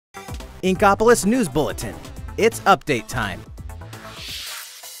Inkopolis News Bulletin. It's update time.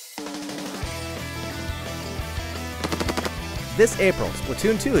 This April,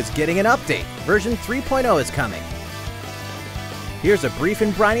 Splatoon 2 is getting an update. Version 3.0 is coming. Here's a brief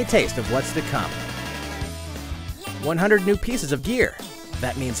and briny taste of what's to come. 100 new pieces of gear.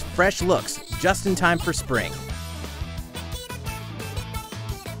 That means fresh looks, just in time for spring.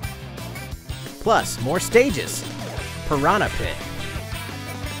 Plus, more stages. Piranha Pit.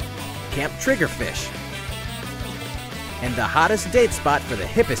 Camp Triggerfish. And the hottest date spot for the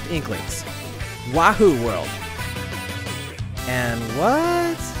hippest Inklings. Wahoo World. And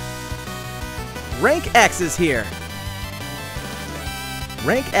what? Rank X is here!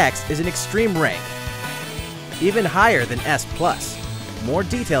 Rank X is an extreme rank, even higher than S+. More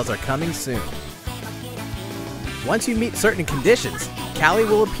details are coming soon. Once you meet certain conditions, Callie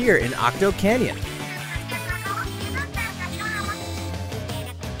will appear in Octo Canyon.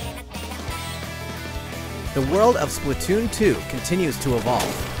 The world of Splatoon 2 continues to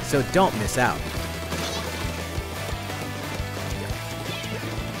evolve, so don't miss out.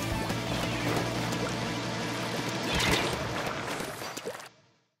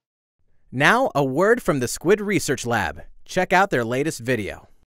 Now, a word from the Squid Research Lab. Check out their latest video.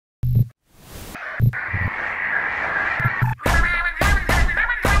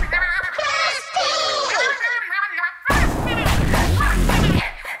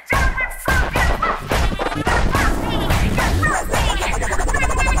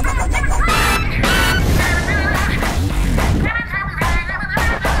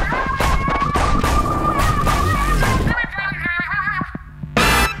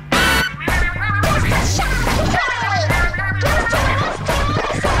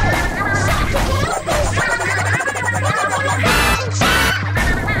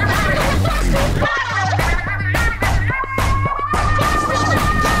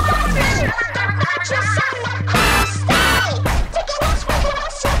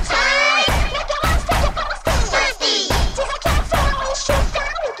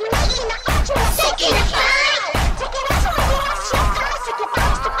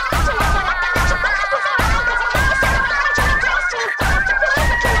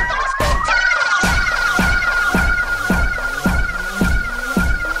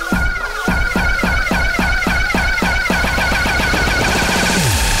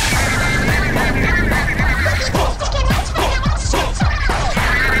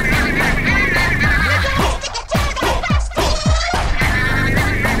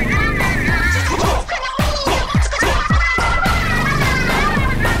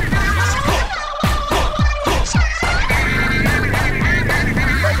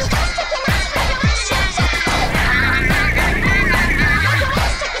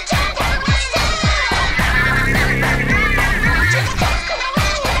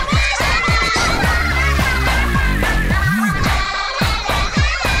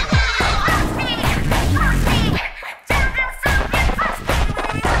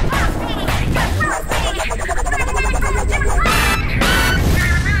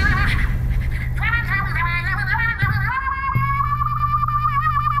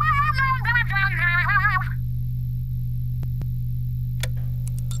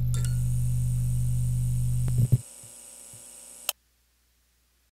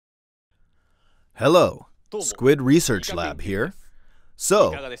 Hello, Squid Research Lab here.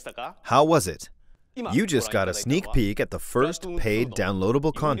 So, how was it? You just got a sneak peek at the first paid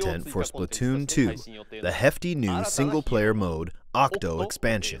downloadable content for Splatoon 2, the hefty new single-player mode Octo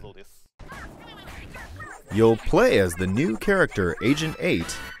expansion. You'll play as the new character Agent 8,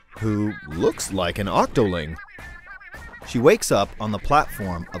 who looks like an Octoling. She wakes up on the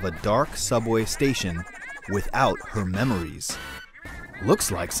platform of a dark subway station without her memories.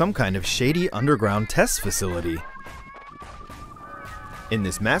 Looks like some kind of shady underground test facility. In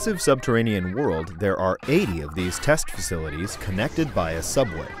this massive subterranean world, there are 80 of these test facilities connected by a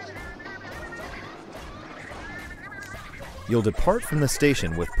subway. You'll depart from the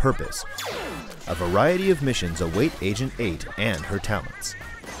station with purpose. A variety of missions await Agent 8 and her talents.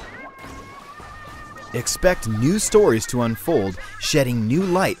 Expect new stories to unfold, shedding new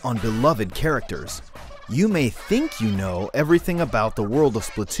light on beloved characters. You may think you know everything about the world of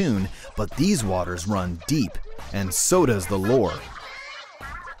Splatoon, but these waters run deep, and so does the lore.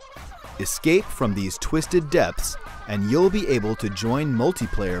 Escape from these twisted depths, and you'll be able to join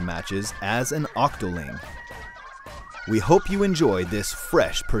multiplayer matches as an Octoling. We hope you enjoy this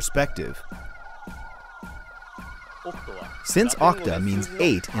fresh perspective. Since Octa means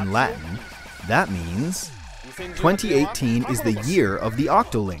 8 in Latin, that means 2018 is the year of the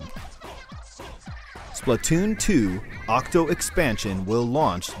Octoling. Splatoon 2 Octo expansion will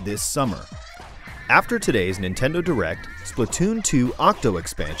launch this summer. After today's Nintendo Direct, Splatoon 2 Octo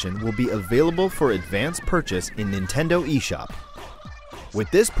expansion will be available for advanced purchase in Nintendo eShop. With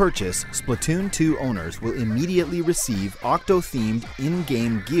this purchase, Splatoon 2 owners will immediately receive Octo-themed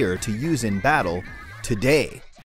in-game gear to use in battle today.